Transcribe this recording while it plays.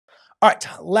All right,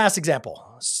 last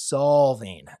example,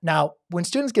 solving. Now, when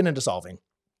students get into solving,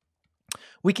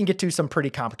 we can get to some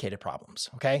pretty complicated problems,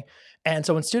 okay? And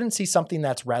so when students see something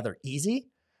that's rather easy,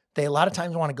 they a lot of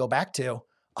times want to go back to,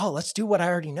 oh, let's do what I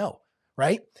already know,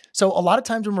 right? So a lot of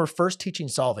times when we're first teaching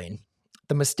solving,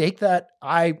 the mistake that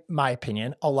my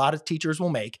opinion, a lot of teachers will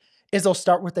make is they'll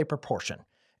start with a proportion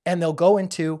and they'll go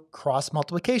into cross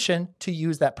multiplication to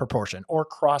use that proportion or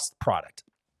cross product.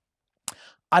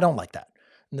 I don't like that.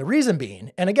 And the reason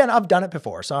being, and again, I've done it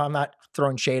before, so I'm not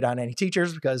throwing shade on any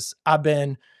teachers because I've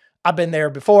been there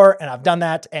before and I've done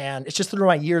that. And it's just through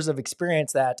my years of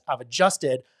experience that I've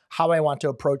adjusted how I want to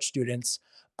approach students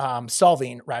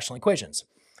solving rational equations.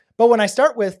 But when I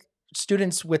start with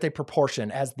students with a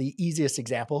proportion as the easiest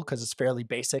example, because it's fairly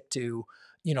basic to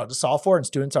solve for, and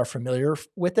students are familiar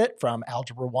with it from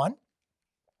Algebra 1,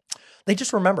 they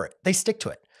just remember it. They stick to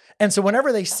it. And so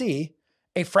whenever they see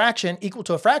a fraction equal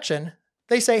to a fraction,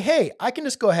 they say, hey, I can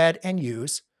just go ahead and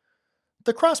use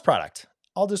the cross product.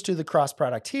 I'll just do the cross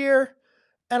product here,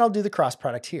 and I'll do the cross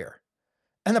product here.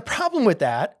 And the problem with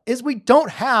that is we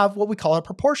don't have what we call a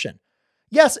proportion.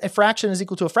 Yes, a fraction is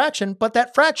equal to a fraction, but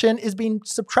that fraction is being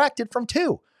subtracted from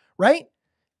 2, right?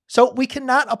 So we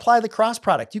cannot apply the cross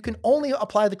product. You can only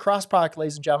apply the cross product,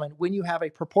 ladies and gentlemen, when you have a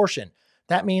proportion.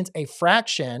 That means a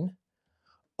fraction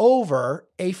over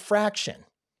a fraction.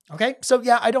 Okay, so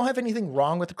yeah, I don't have anything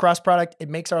wrong with the cross product. It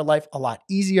makes our life a lot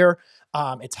easier.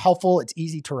 It's helpful. It's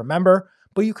easy to remember,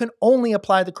 but you can only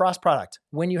apply the cross product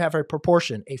when you have a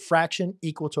proportion, a fraction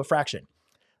equal to a fraction.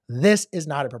 This is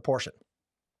not a proportion.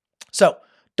 So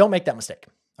don't make that mistake.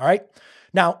 All right.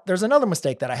 Now there's another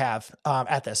mistake that I have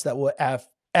at this that will have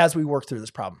as we work through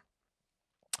this problem.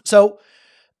 So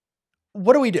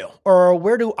what do we do? Or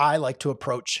where do I like to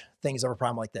approach things of a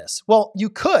problem like this? Well, you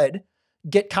could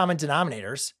get common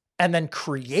denominators and then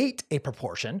create a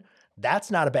proportion. That's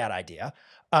not a bad idea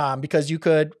because you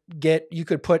could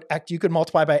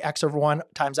multiply by x over 1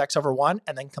 times x over 1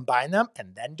 and then combine them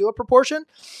and then do a proportion.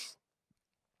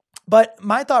 But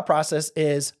my thought process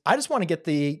is I just want to get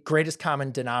the greatest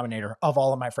common denominator of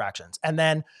all of my fractions. And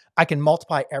then I can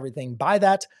multiply everything by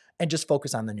that and just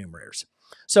focus on the numerators.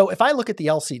 So if I look at the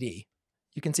LCD,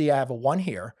 you can see I have a 1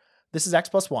 here. This is x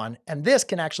plus 1, and this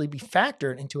can actually be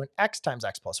factored into an x times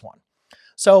x plus 1.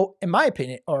 So in my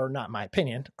opinion, or not my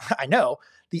opinion, I know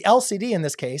the LCD in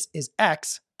this case is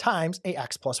x times a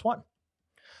x plus 1.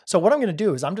 So what I'm going to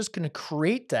do is I'm just going to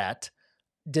create that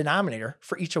denominator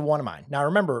for each of one of mine. Now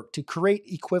remember, to create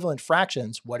equivalent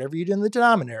fractions, whatever you do in the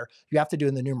denominator, you have to do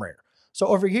in the numerator. So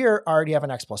over here, I already have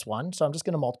an x plus 1, so I'm just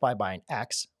going to multiply by an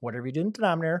x. Whatever you do in the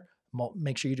denominator,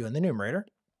 make sure you do in the numerator.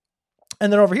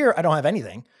 And then over here, I don't have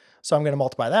anything. So I'm going to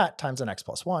multiply that times an x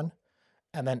plus 1,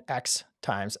 and then x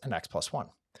times an x plus 1.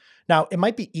 Now, it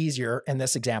might be easier in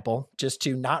this example just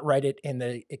to not write it in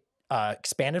the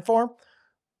expanded form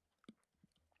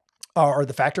or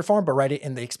the factor form, but write it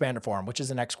in the expanded form, which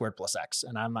is an x squared plus x.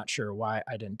 And I'm not sure why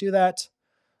I didn't do that.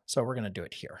 So we're going to do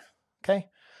it here. Okay.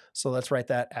 So let's write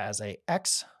that as a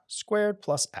x squared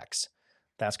plus x.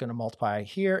 That's going to multiply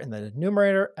here in the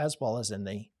numerator as well as in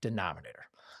the denominator.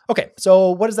 Okay.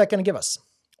 So what is that going to give us?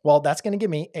 Well, that's going to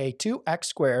give me a 2x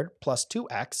squared plus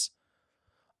 2x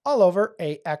all over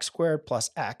a x squared plus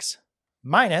x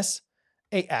minus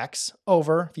a x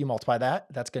over, if you multiply that,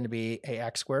 that's going to be a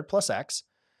x squared plus x,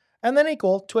 and then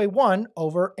equal to a 1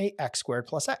 over a x squared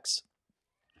plus x.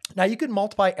 Now you could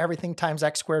multiply everything times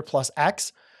x squared plus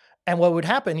x, and what would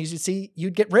happen is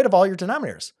you'd get rid of all your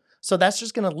denominators. So that's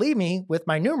just going to leave me with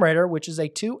my numerator, which is a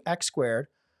 2x squared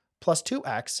plus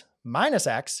 2x minus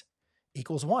x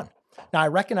equals 1. Now I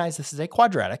recognize this is a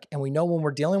quadratic, and we know when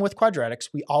we're dealing with quadratics,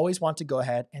 we always want to go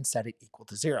ahead and set it equal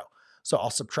to 0. So I'll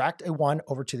subtract a 1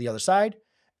 over to the other side,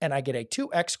 and I get a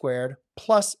 2x squared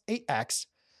plus 8x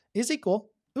is equal,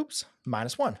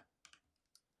 minus 1.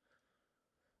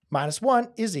 Minus 1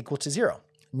 is equal to 0.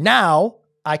 Now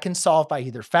I can solve by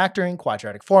either factoring,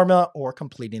 quadratic formula, or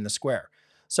completing the square.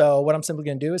 So what I'm simply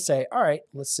going to do is say, all right,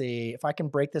 let's see if I can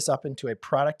break this up into a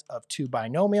product of two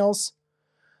binomials.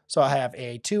 So I have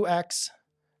a 2x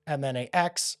and then a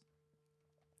x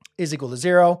is equal to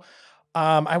 0.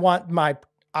 I want my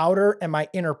outer and my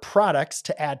inner products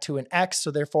to add to an x.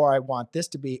 So therefore I want this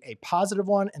to be a positive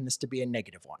 1 and this to be a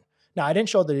negative 1. Now I didn't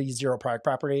show the zero product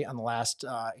property on the last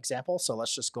example. So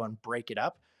let's just go and break it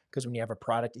up, because when you have a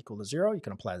product equal to 0, you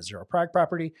can apply the zero product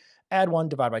property, add 1,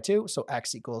 divide by 2. So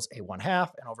x equals a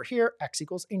 1/2. And over here, x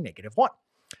equals a negative 1.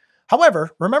 However,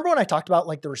 remember when I talked about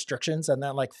like the restrictions and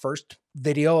that like first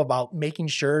video about making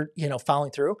sure,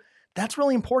 following through? That's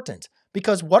really important,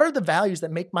 because what are the values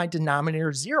that make my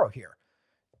denominator 0 here?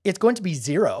 It's going to be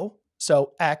 0.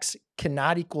 So x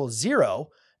cannot equal 0,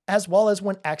 as well as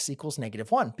when x equals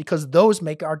 -1, because those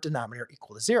make our denominator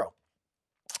equal to 0.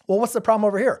 Well, what's the problem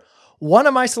over here? One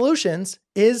of my solutions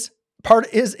is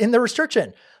in the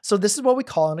restriction. So this is what we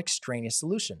call an extraneous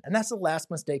solution. And that's the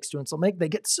last mistake students will make. They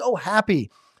get so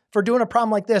happy for doing a problem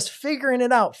like this, figuring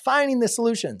it out, finding the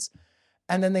solutions,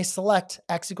 and then they select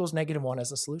x equals -1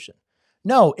 as a solution.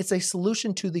 No, it's a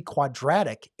solution to the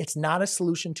quadratic. It's not a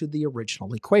solution to the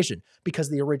original equation, because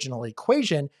the original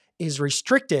equation is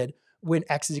restricted when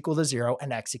x is equal to 0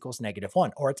 and x equals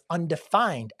 -1, or it's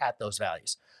undefined at those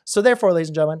values. So therefore, ladies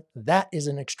and gentlemen, that is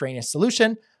an extraneous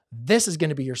solution. This is going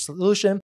to be your solution.